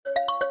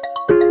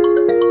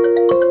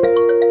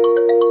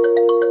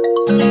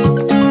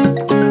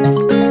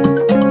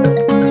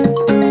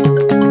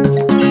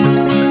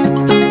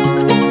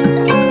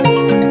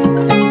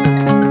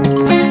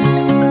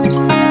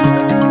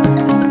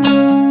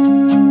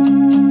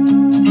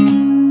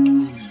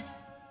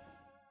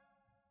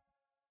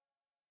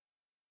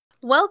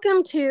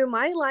Welcome to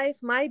My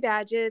Life, My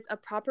Badges, a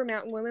Proper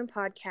Mountain Women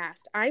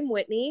podcast. I'm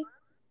Whitney.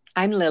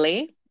 I'm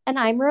Lily. And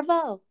I'm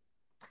Revo.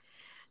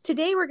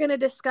 Today we're going to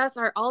discuss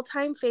our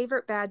all-time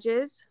favorite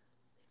badges.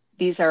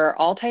 These are our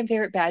all-time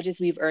favorite badges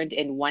we've earned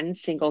in one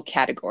single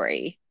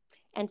category.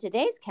 And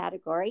today's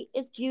category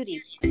is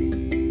beauty.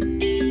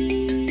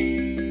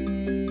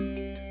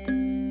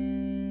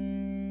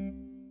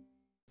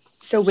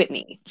 So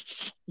Whitney,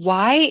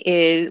 why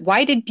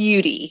did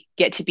beauty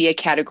get to be a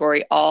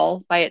category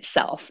all by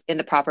itself in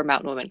the Proper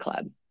Mountain Women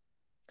Club?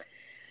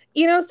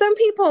 You know, some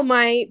people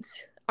might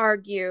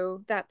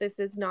argue that this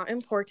is not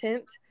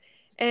important,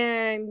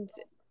 and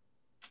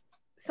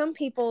some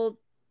people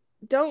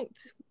don't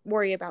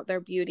worry about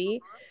their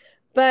beauty,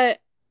 but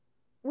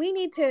we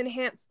need to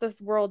enhance this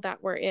world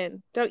that we're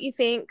in, don't you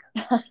think?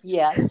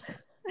 Yes.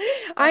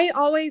 I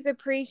always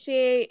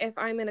appreciate if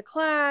I'm in a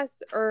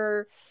class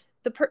or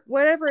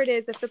whatever it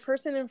is, if the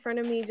person in front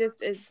of me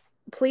just is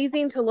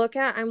pleasing to look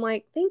at, I'm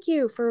like, thank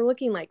you for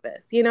looking like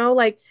this. You know,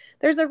 like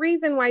there's a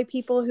reason why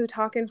people who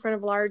talk in front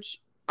of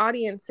large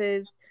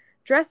audiences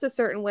dress a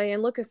certain way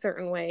and look a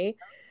certain way.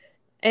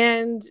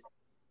 And,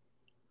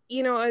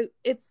 you know,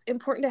 it's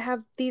important to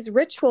have these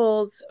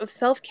rituals of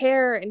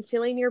self-care and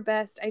feeling your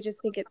best. I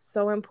just think it's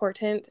so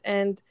important.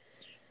 And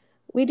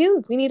we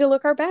need to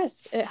look our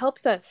best. It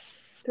helps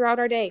us throughout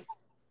our day.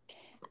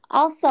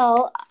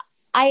 Also,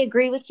 I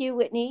agree with you,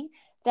 Whitney,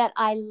 that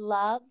I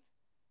love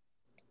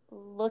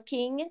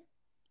looking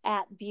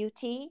at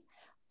beauty.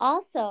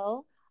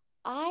 Also,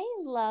 I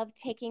love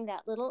taking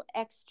that little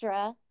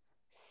extra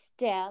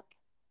step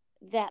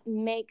that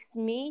makes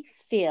me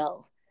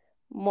feel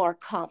more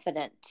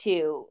confident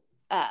to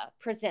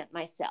present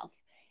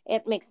myself.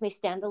 It makes me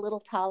stand a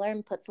little taller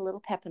and puts a little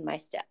pep in my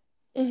step.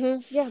 Mm-hmm.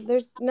 Yeah,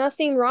 there's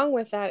nothing wrong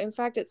with that. In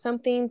fact, it's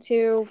something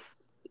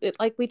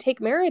like we take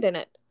merit in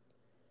it.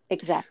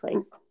 Exactly.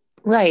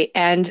 Right.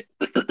 And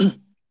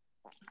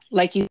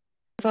like you,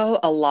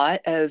 a lot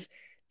of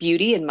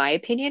beauty, in my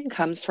opinion,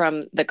 comes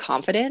from the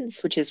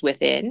confidence, which is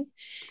within.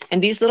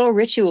 And these little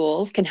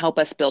rituals can help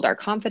us build our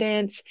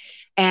confidence.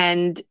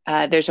 And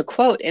there's a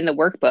quote in the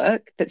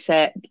workbook that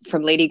said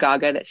from Lady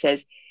Gaga that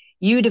says,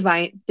 "You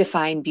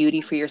define beauty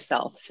for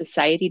yourself.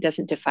 Society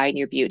doesn't define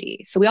your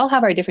beauty." So we all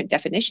have our different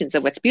definitions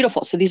of what's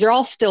beautiful. So these are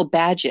all still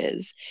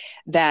badges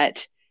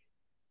that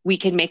we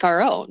can make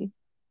our own.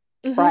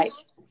 Mm-hmm. Right.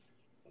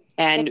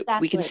 And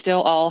exactly. We can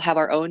still all have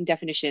our own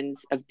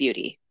definitions of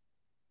beauty.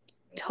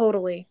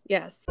 Totally.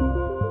 Yes.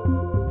 All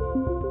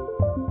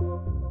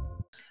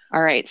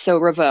right. So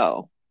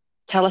Revo,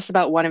 tell us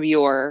about one of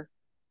your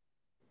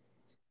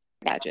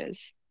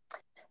badges.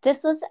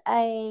 This was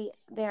a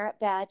merit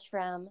badge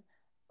from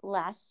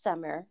last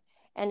summer,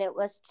 and it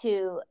was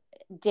to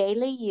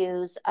daily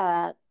use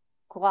a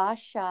gua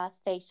sha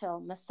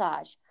facial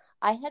massage.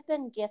 I had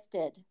been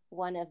gifted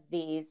one of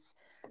these.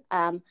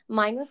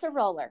 Mine was a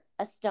roller,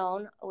 a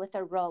stone with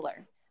a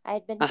roller. I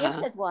had been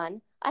gifted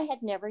one. I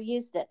had never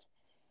used it.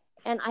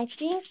 And I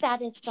think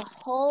that is the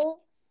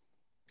whole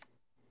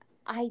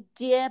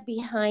idea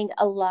behind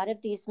a lot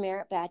of these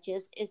merit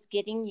badges, is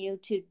getting you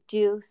to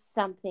do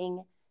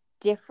something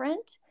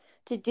different,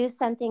 to do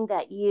something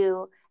that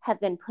you have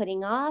been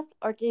putting off,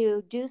 or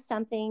to do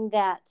something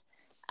that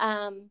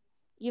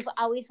you've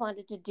always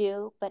wanted to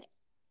do but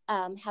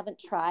haven't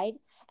tried.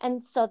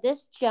 And so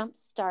this jump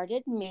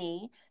started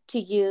me to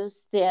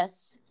use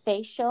this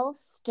facial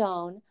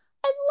stone.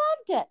 I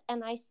loved it,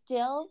 and I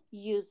still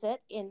use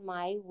it in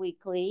my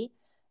weekly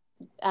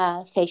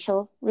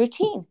facial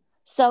routine.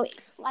 So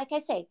like I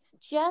say,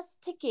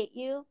 just to get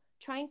you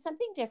trying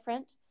something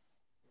different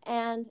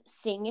and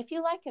seeing if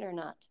you like it or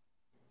not.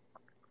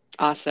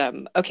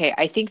 Awesome. Okay,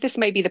 I think this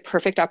might be the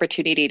perfect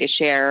opportunity to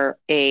share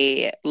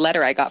a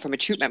letter I got from a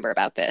troop member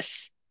about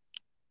this.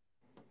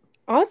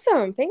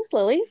 Awesome. Thanks,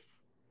 Lily.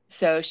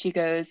 So she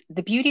goes,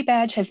 "The beauty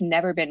badge has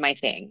never been my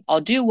thing.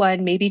 I'll do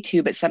one, maybe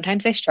two, but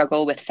sometimes I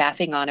struggle with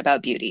faffing on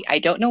about beauty. I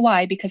don't know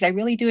why, because I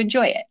really do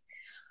enjoy it.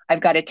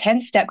 I've got a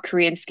 10-step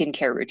Korean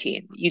skincare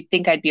routine. You'd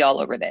think I'd be all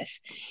over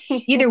this.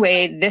 Either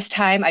way, this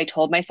time I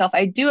told myself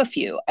I'd do a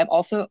few.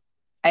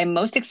 I'm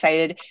most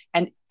excited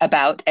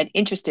about and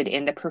interested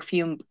in the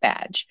perfume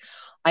badge.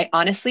 I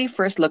honestly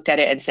first looked at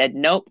it and said,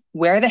 nope,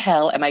 where the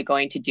hell am I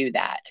going to do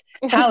that?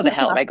 How the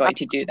hell am I going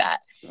to do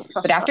that?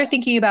 But after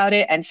thinking about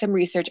it and some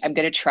research, I'm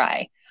going to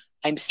try.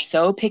 I'm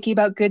so picky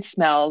about good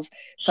smells,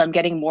 so I'm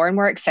getting more and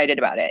more excited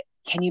about it.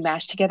 Can you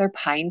mash together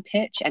pine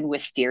pitch and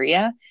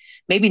wisteria?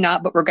 Maybe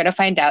not, but we're going to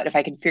find out if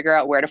I can figure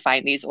out where to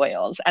find these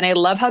oils." And I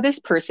love how this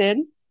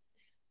person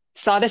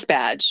saw this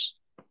badge,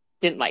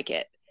 didn't like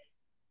it,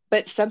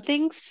 but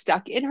something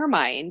stuck in her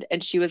mind,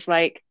 and she was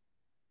like,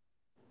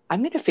 I'm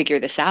going to figure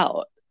this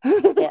out.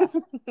 Yes.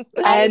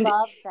 I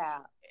love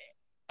that.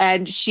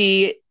 And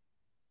she,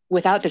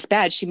 without this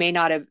badge,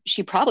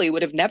 she probably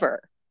would have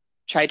never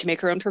tried to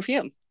make her own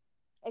perfume.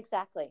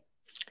 Exactly.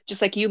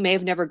 Just like you may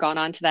have never gone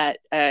on to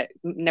that,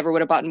 never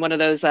would have bought one of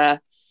those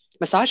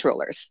massage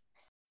rollers.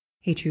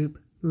 Hey troop,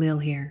 Lil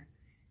here.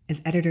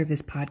 As editor of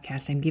this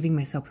podcast, I'm giving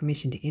myself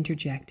permission to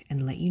interject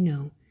and let you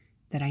know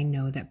that I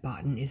know that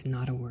botan is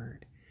not a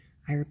word.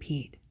 I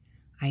repeat,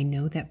 I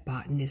know that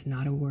botan is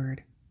not a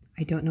word.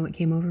 I don't know what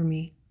came over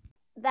me.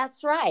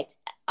 That's right.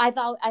 I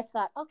thought,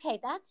 okay,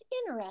 that's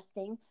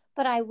interesting,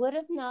 but I would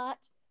have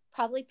not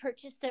probably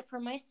purchased it for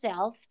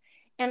myself.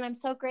 And I'm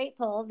so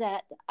grateful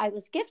that I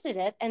was gifted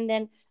it. And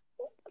then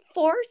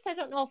forced, I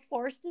don't know if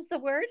forced is the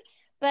word,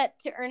 but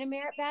to earn a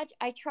merit badge,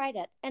 I tried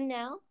it. And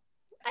now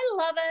I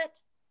love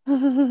it.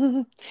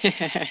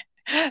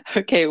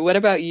 Okay, what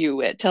about you,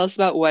 Whit? Tell us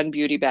about one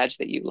beauty badge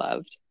that you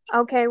loved.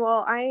 Okay,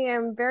 well, I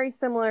am very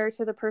similar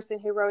to the person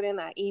who wrote in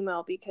that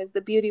email because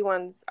the beauty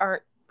ones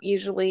aren't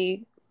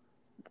usually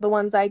the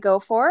ones I go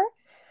for.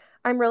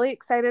 I'm really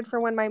excited for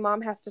when my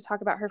mom has to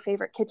talk about her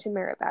favorite kitchen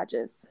merit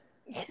badges.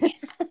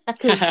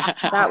 Because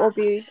that will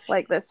be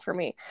like this for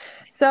me.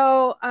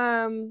 So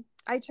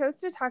I chose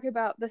to talk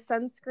about the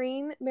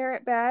sunscreen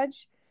merit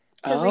badge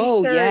to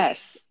research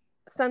yes.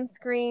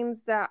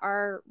 sunscreens that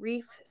are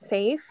reef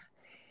safe.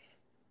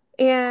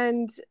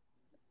 And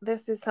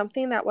this is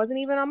something that wasn't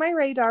even on my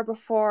radar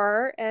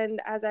before.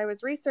 And as I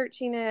was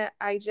researching it,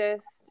 I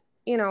just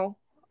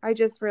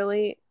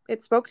really,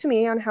 it spoke to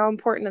me on how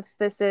important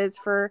this is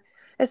for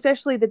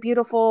especially the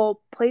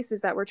beautiful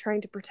places that we're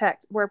trying to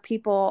protect, where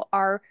people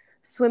are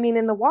swimming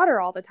in the water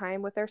all the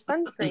time with their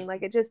sunscreen.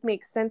 Like, it just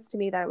makes sense to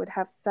me that it would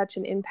have such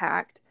an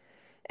impact.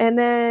 And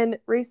then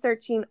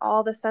researching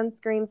all the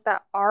sunscreens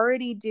that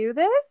already do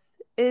this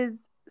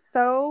is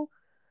so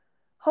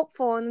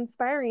hopeful and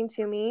inspiring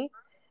to me.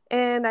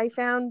 And I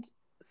found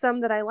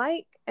some that I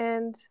like,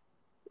 and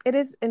it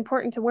is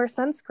important to wear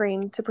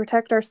sunscreen to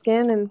protect our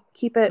skin and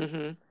keep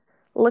it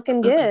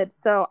looking good.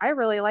 So I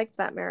really liked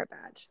that merit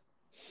badge.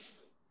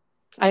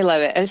 I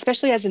love it. And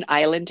especially as an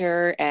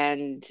islander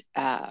and,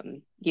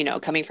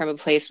 coming from a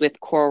place with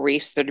coral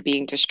reefs that are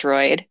being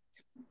destroyed,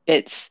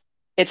 it's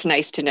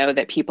nice to know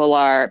that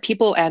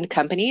people and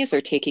companies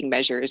are taking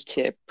measures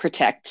to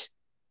protect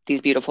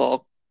these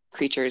beautiful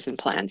creatures and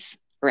plants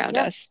around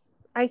us.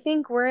 I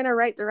think we're in a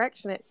right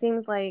direction. It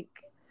seems like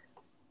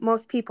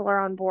most people are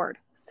on board.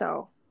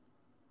 So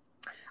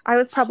I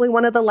was probably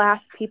one of the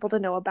last people to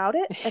know about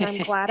it, and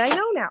I'm glad I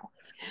know now.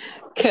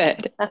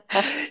 Good.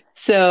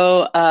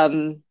 So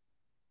I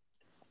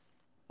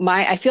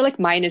feel like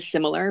mine is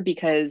similar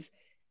because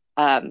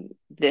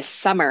this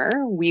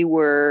summer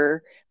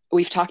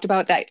we've talked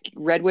about that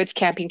Redwoods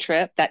camping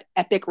trip, that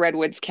epic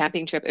Redwoods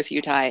camping trip a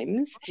few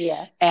times.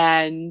 Yes.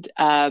 And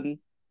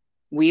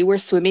we were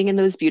swimming in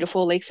those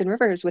beautiful lakes and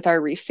rivers with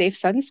our reef safe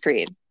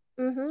sunscreen.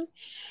 Mm-hmm.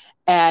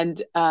 And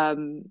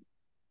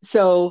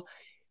so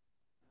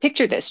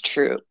picture this,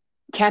 True.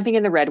 Camping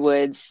in the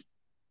Redwoods.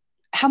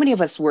 How many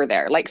of us were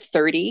there? Like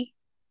 30?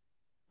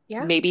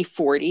 Yeah. Maybe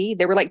 40.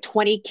 There were like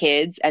 20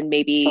 kids and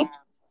maybe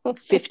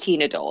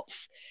 15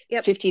 adults.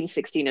 Yep. 15,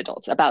 16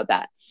 adults, about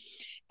that.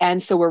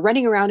 And so we're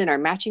running around in our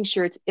matching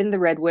shirts in the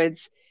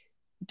Redwoods,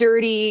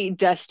 dirty,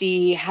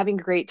 dusty, having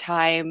a great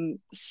time,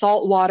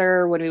 salt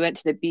water when we went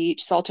to the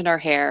beach, salt in our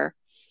hair.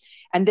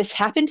 And this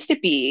happened to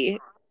be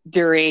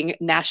during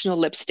National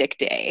Lipstick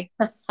Day.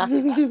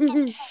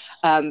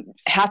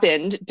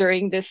 Happened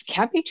during this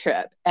camping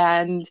trip.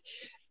 And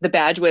the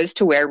badge was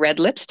to wear red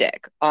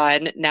lipstick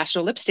on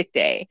National Lipstick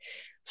Day.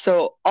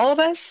 So all of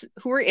us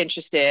who were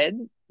interested,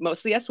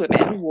 mostly us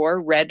women,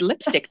 wore red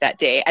lipstick that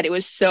day. And it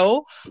was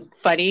so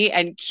funny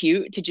and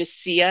cute to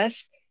just see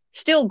us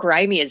still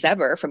grimy as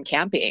ever from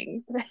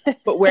camping,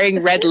 but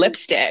wearing red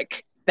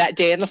lipstick that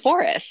day in the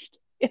forest.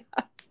 Yeah.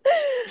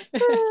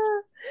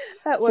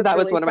 That was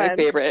really one fun. of my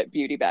favorite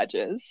beauty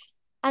badges.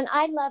 And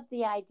I love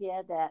the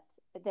idea that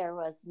there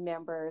was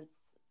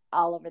members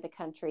all over the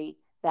country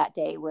that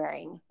day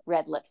wearing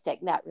red lipstick.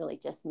 That really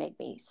just made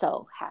me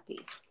so happy.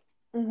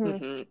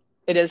 Mm-hmm.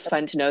 It is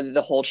fun to know that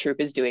the whole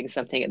troop is doing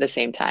something at the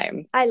same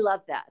time. I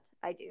love that.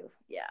 I do.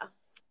 Yeah.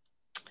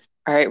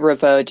 All right,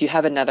 Revo, do you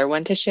have another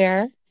one to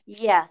share?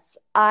 Yes.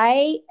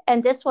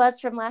 And this was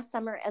from last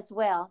summer as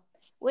well.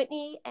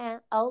 Whitney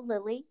and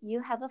Lily,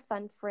 you have a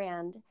fun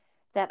friend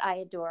that I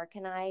adore.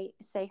 Can I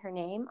say her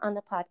name on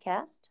the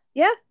podcast?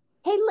 Yeah.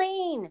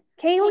 Kayleen.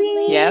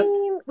 Yep.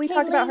 We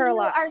talk about her a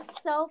lot. You are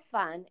so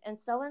fun and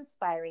so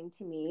inspiring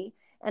to me,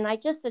 and I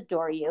just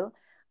adore you.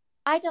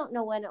 I don't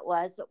know when it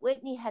was, but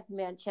Whitney had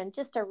mentioned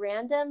just a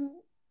random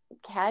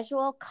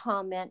casual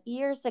comment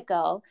years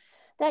ago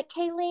that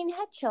Kayleen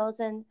had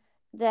chosen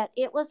that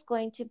it was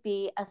going to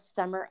be a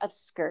summer of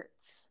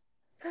skirts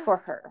for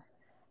her.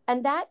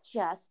 And that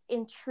just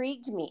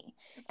intrigued me.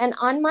 And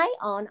on my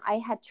own, I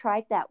had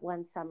tried that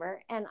one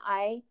summer, and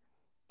I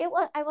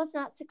was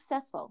not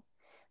successful.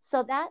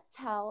 So that's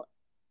how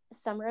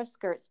Summer of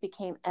Skirts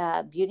became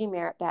a beauty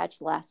merit badge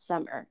last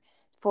summer.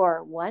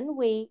 For 1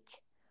 week,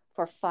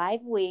 for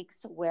 5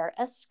 weeks, wear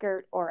a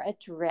skirt or a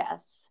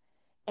dress.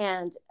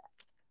 And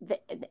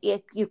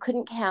you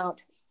couldn't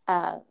count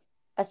a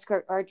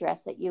skirt or a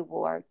dress that you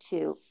wore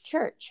to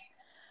church.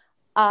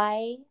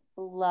 I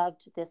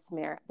loved this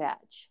merit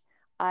badge.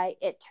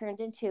 It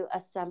turned into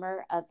a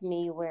summer of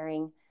me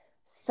wearing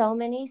so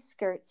many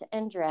skirts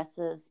and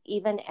dresses,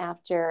 even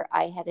after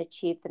I had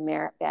achieved the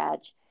merit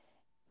badge.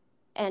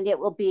 And it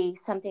will be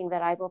something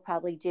that I will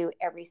probably do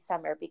every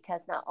summer,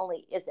 because not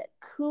only is it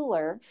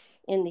cooler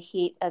in the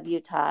heat of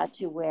Utah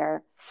to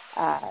wear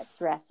a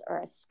dress or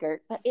a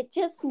skirt, but it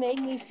just made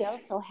me feel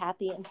so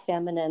happy and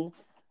feminine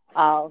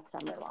all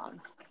summer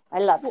long. I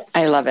love it.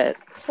 I love it.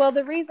 Well,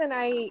 the reason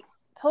I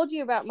told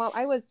you about Mom,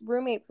 I was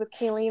roommates with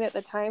Kayleen at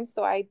the time,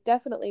 so I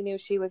definitely knew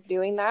she was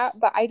doing that,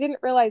 but I didn't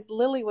realize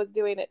Lily was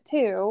doing it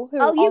too.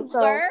 Oh, you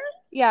were?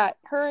 Yeah,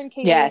 her and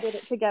Kayleen Yes. did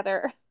it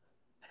together.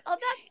 Oh,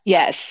 that's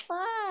Yes.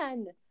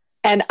 fun.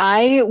 And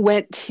I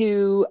went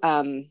to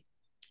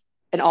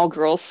an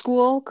all-girls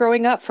school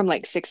growing up from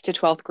like 6th to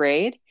 12th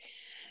grade.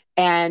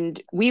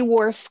 And we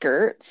wore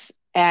skirts.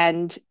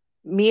 And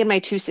me and my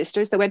two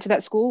sisters that went to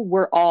that school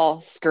were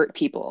all skirt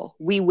people.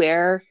 We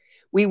wear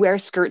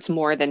skirts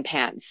more than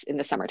pants in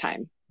the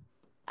summertime.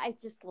 I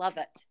just love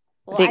it.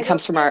 Well, I think it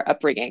comes from our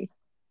upbringing.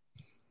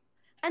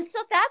 And so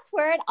that's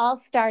where it all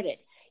started.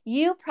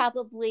 You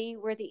probably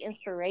were the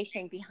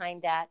inspiration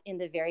behind that in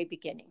the very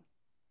beginning.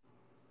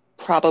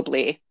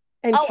 Probably.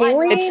 And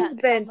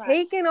Kayleen's been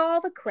taking all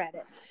the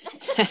credit.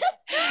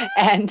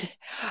 And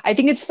I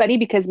think it's funny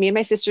because me and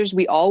my sisters,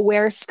 we all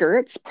wear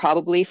skirts,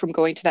 probably from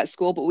going to that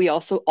school, but we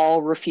also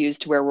all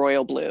refused to wear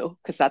royal blue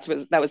because that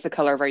was the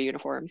color of our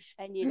uniforms.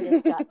 And you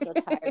just got so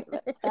tired of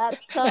it.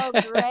 That's so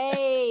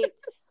great.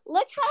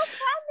 Look how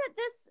fun that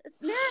this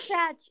merit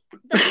badge,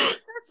 the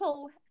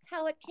circle,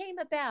 how it came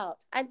about.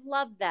 I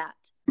love that.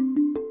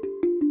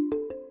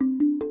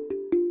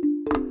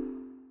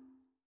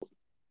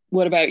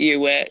 What about you,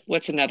 Whit?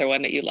 What's another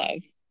one that you love?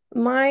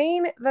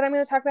 Mine that I'm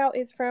going to talk about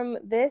is from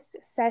this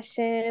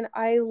session.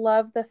 I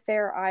love the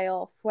Fair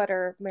Isle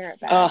sweater merit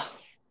badge. Oh,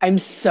 I'm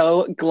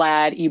so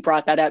glad you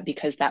brought that up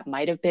because that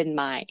might have been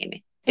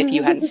mine if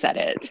you hadn't said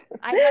it.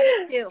 I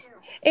love it too.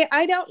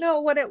 I don't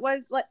know what it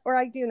was, or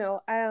I do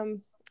know.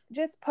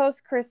 Just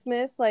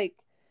post-Christmas, like,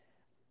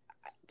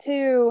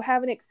 to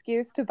have an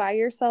excuse to buy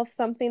yourself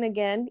something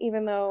again,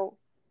 even though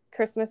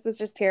Christmas was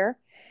just here.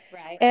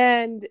 Right.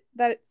 And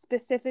that it's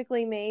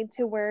specifically made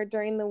to wear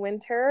during the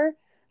winter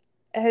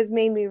has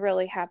made me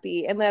really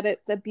happy. And that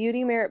it's a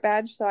beauty merit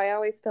badge. So I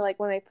always feel like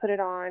when I put it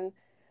on,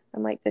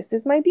 I'm like, this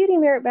is my beauty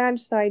merit badge.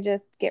 So I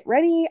just get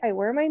ready. I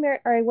wear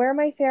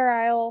my Fair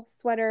Isle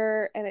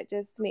sweater, and it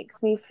just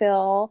makes me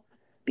feel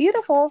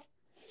beautiful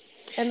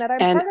and that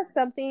I'm part of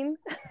something.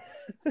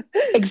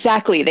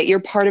 Exactly, that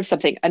you're part of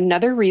something.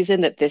 Another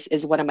reason that this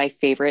is one of my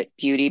favorite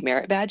beauty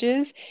merit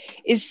badges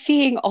is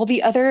seeing all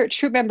the other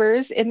troop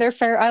members in their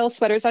Fair Isle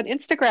sweaters on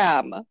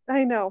Instagram.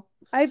 I know.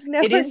 I've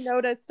never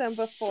noticed them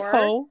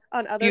before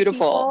on other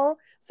people.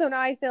 So now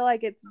I feel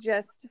like it's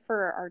just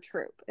for our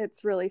troop.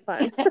 It's really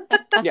fun.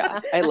 Yeah,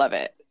 I love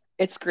it.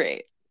 It's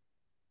great.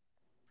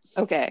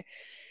 Okay.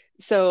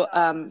 So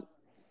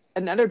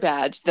another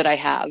badge that I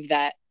have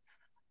that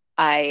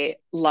I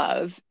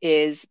love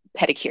is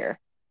pedicure.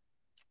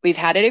 We've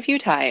had it a few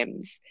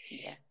times.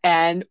 Yes.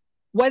 And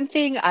one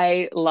thing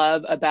I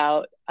love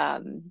about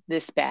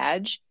this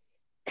badge,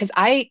 because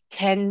I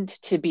tend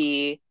to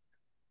be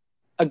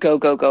a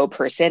go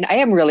person. I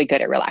am really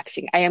good at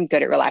relaxing. I am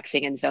good at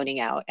relaxing and zoning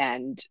out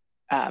and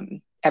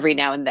every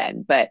now and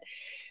then. But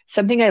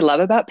something I love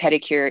about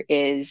pedicure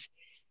is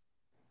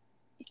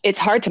it's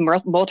hard to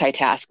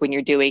multitask when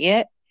you're doing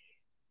it.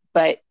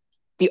 But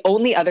the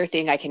only other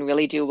thing I can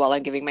really do while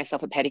I'm giving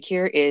myself a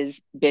pedicure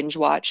is binge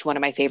watch one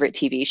of my favorite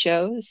TV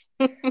shows.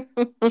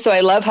 So I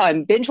love how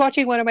I'm binge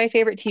watching one of my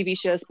favorite TV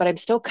shows, but I'm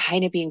still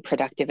kind of being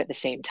productive at the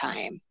same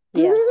time.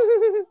 Yes.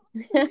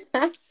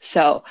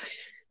 So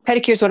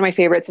pedicure is one of my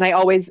favorites. And I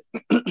always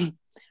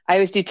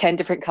do 10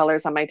 different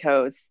colors on my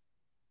toes.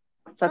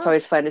 So that's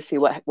always fun to see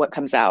what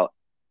comes out.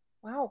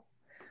 Wow.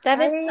 That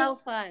is so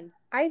fun.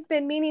 I've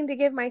been meaning to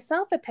give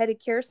myself a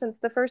pedicure since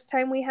the first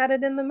time we had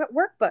it in the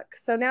workbook.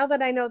 So now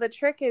that I know the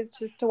trick is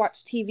just to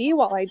watch TV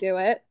while I do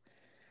it,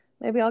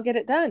 maybe I'll get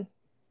it done.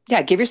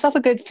 Yeah, give yourself a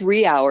good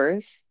 3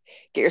 hours.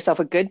 Get yourself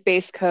a good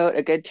base coat,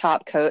 a good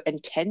top coat,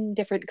 and 10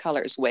 different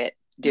colors, Whit.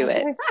 Do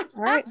it.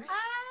 All right.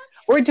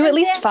 Or do at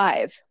least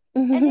 5.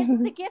 And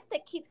it's the gift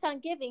that keeps on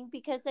giving,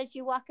 because as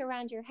you walk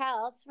around your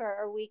house for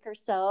a week or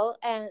so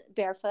and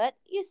barefoot,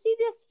 you see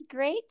this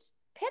great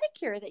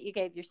pedicure that you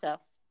gave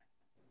yourself.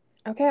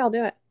 Okay, I'll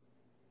do it.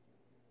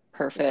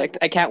 Perfect.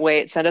 I can't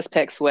wait. Send us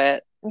pics,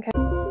 Whit. Okay.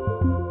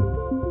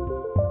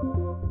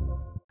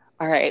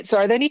 All right. So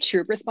are there any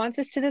troop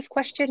responses to this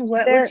question?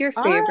 What was your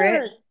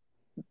favorite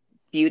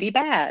beauty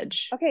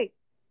badge? Okay.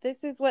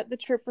 This is what the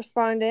troop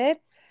responded.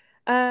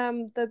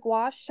 The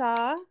gua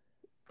sha,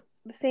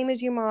 the same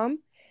as you, Mom.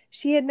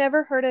 She had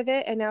never heard of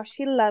it, and now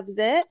she loves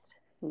it.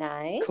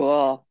 Nice.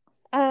 Cool.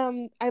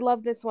 I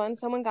love this one.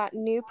 Someone got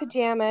new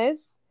pajamas.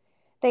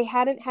 They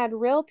hadn't had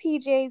real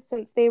PJs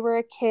since they were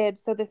a kid,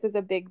 so this is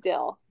a big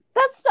deal.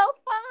 That's so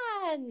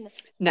fun.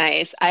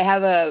 Nice. I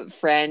have a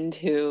friend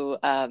who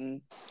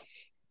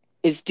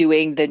is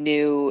doing the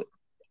new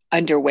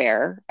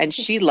underwear, and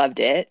she loved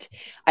it.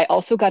 I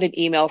also got an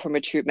email from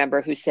a troop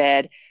member who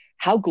said,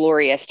 how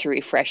glorious to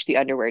refresh the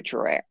underwear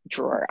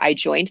drawer. I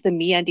joined the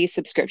MeUndies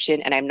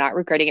subscription, and I'm not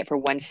regretting it for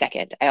 1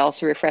 second. I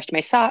also refreshed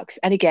my socks,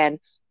 and again,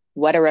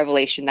 What a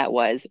revelation that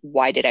was.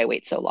 Why did I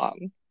wait so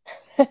long?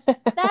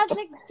 That's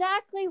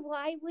exactly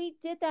why we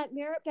did that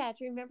merit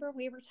badge. Remember,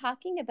 we were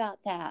talking about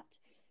that.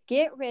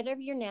 Get rid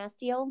of your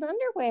nasty old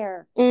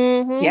underwear.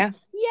 Mm-hmm. Yeah.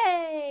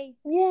 Yay.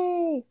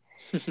 Yay.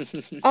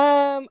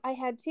 I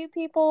had 2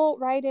 people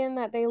write in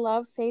that they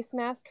love Face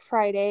Mask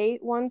Friday.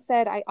 One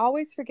said, I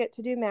always forget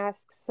to do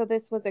masks, so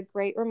this was a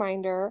great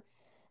reminder.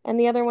 And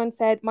the other one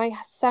said, my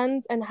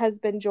sons and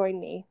husband join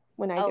me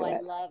when I do it. I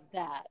love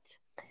that.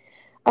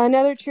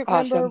 Another troop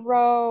member Awesome.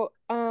 wrote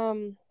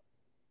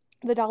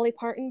the Dolly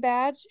Parton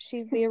badge.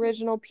 She's the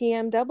original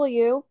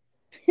PMW.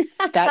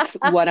 That's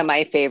one of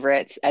my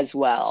favorites as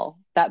well.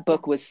 That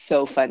book was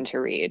so fun to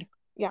read.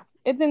 Yeah,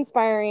 it's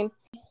inspiring.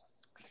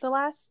 The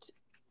last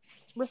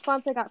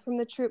response I got from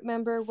the troop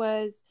member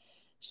was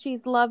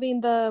she's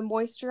loving the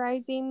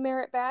moisturizing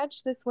merit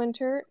badge this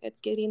winter. It's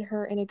getting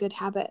her in a good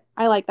habit.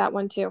 I like that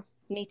one too.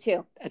 Me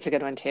too. That's a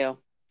good one too.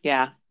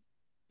 Yeah.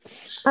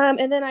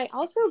 And then I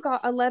also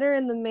got a letter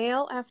in the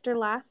mail after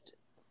last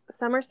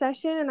summer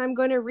session, and I'm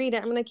going to read it.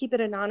 I'm going to keep it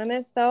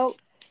anonymous though,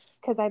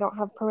 because I don't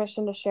have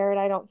permission to share it,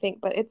 I don't think,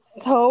 but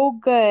it's so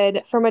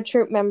good, from a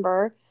troop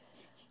member.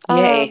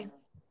 Yay.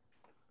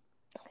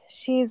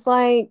 She's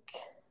like,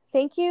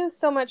 thank you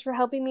so much for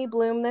helping me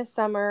bloom this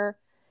summer.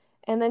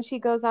 And then she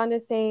goes on to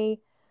say,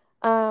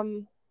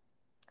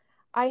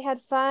 I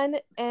had fun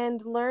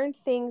and learned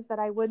things that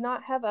I would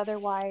not have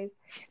otherwise.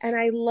 And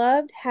I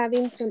loved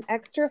having some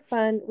extra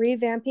fun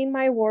revamping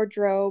my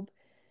wardrobe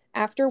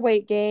after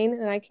weight gain,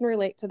 and I can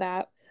relate to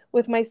that,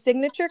 with my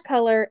signature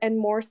color and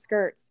more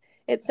skirts.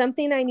 It's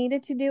something I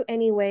needed to do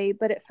anyway,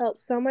 but it felt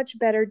so much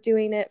better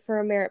doing it for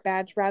a merit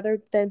badge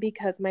rather than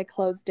because my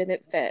clothes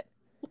didn't fit.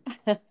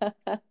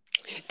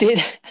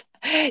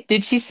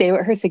 Did she say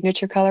what her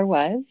signature color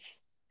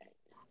was?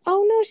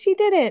 Oh, no, she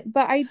didn't.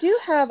 But I do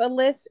have a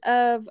list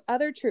of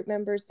other troop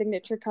members'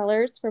 signature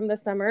colors from the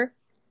summer.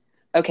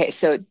 Okay,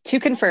 so to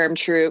confirm,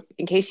 troop,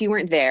 in case you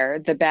weren't there,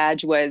 the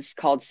badge was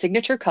called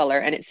Signature Color,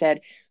 and it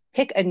said,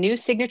 pick a new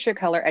signature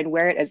color and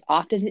wear it as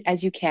often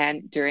as you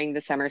can during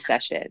the summer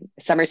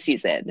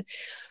season.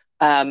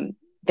 Then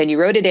you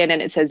wrote it in,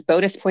 and it says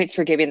bonus points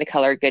for giving the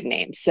color a good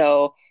name.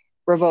 So,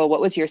 Revo,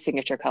 what was your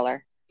signature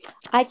color?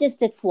 I just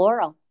did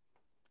floral.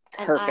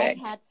 Perfect.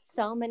 And I had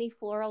so many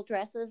floral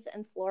dresses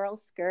and floral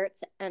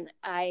skirts, and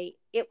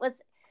it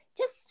was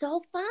just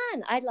so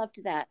fun. I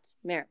loved that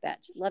merit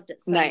badge. Loved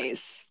it so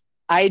Nice.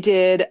 I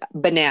did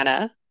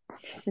banana,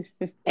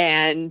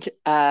 and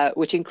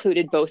which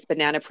included both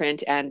banana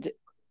print and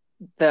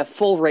the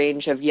full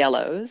range of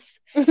yellows.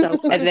 So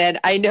And then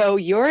I know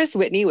yours,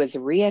 Whitney, was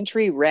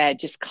re-entry red,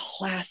 just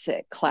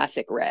classic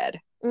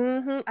red.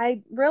 Mm-hmm.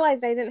 I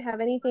realized I didn't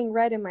have anything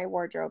red in my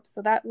wardrobe,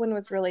 so that one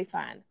was really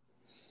fun.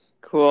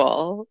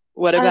 Cool.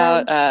 What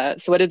about,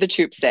 so what did the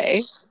troop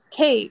say?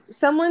 Okay,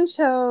 someone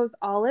chose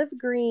olive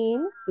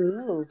green,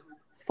 Ooh.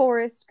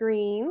 forest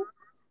green,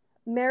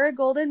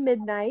 marigold and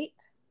midnight,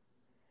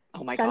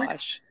 Oh my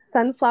gosh.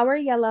 sunflower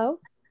yellow,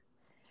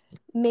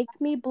 make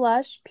me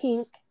blush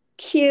pink,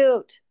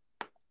 Cute.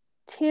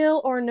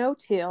 teal or no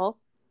teal,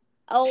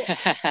 Oh,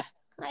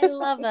 I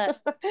love it.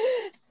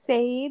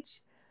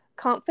 sage,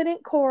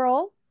 confident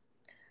coral,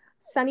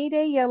 sunny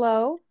day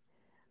yellow,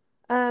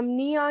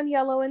 neon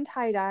yellow and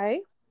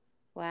tie-dye,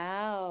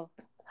 Wow.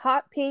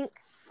 hot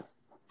pink,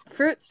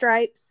 fruit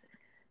stripes,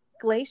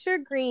 glacier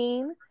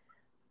green,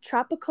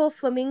 tropical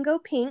flamingo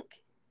pink,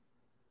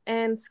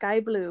 and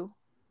sky blue.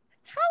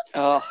 How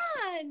Oh,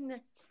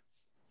 fun.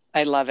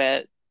 I love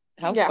it.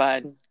 How Yeah.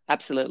 fun.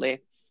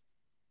 Absolutely.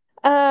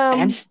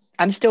 And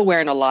I'm still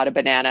wearing a lot of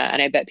banana,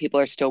 and I bet people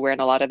are still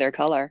wearing a lot of their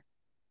color.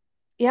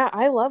 Yeah,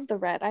 I love the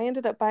red. I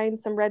ended up buying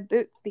some red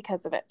boots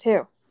because of it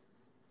too.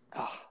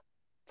 Oh,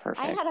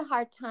 perfect. I had a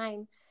hard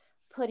time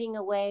putting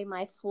away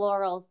my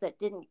florals that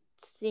didn't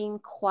seem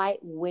quite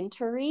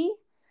wintry,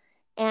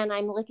 and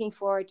I'm looking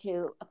forward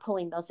to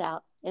pulling those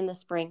out in the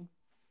spring.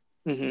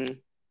 Mm-hmm.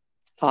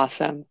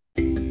 Awesome.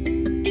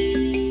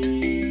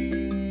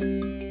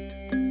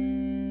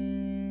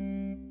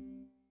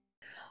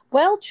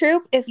 Well,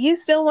 troop, if you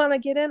still want to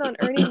get in on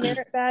earning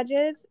merit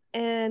badges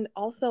and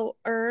also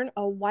earn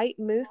a white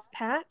moose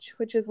patch,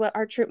 which is what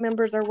our troop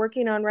members are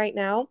working on right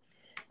now,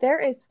 there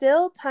is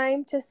still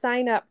time to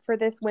sign up for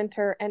this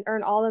winter and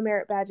earn all the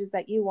merit badges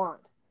that you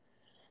want.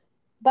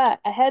 But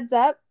a heads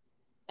up,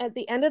 at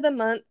the end of the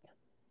month,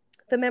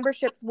 the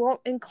memberships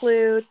won't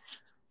include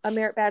a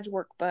merit badge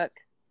workbook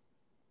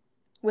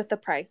with the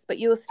price, but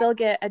you will still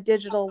get a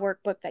digital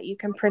workbook that you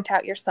can print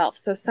out yourself.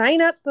 So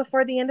sign up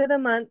before the end of the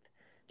month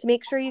to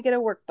make sure you get a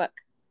workbook.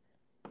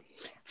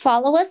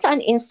 Follow us on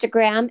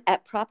Instagram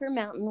at Proper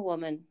Mountain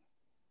Woman.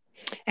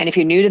 And if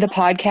you're new to the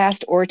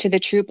podcast or to the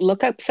troop,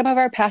 look up some of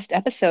our past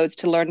episodes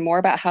to learn more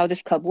about how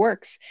this club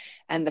works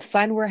and the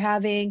fun we're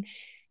having.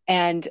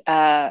 And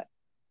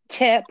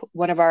tip,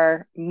 one of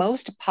our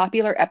most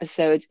popular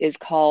episodes is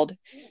called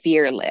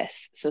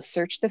Fearless. So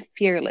search the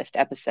Fearless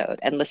episode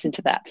and listen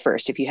to that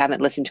first if you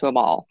haven't listened to them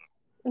all.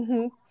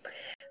 Mm-hmm.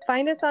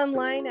 Find us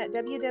online at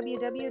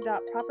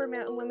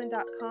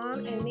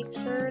www.propermountainwomen.com and make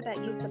sure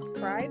that you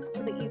subscribe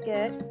so that you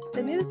get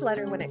the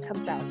newsletter when it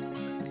comes out.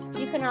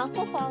 You can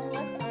also follow us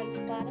on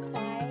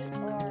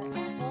Spotify or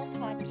Apple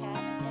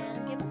Podcasts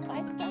and give us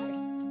 5 stars.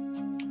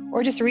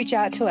 Or just reach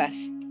out to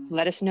us.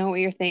 Let us know what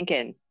you're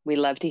thinking. We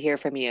love to hear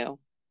from you.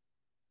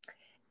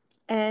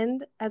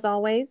 And as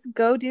always,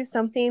 go do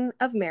something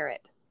of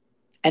merit.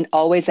 And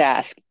always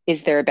ask,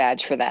 is there a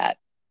badge for that?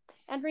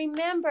 And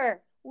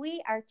remember,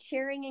 we are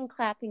cheering and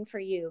clapping for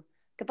you.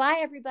 Goodbye,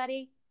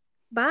 everybody.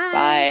 Bye.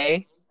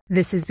 Bye.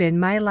 This has been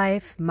My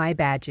Life, My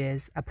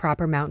Badges, a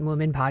Proper Mountain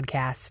Woman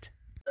podcast.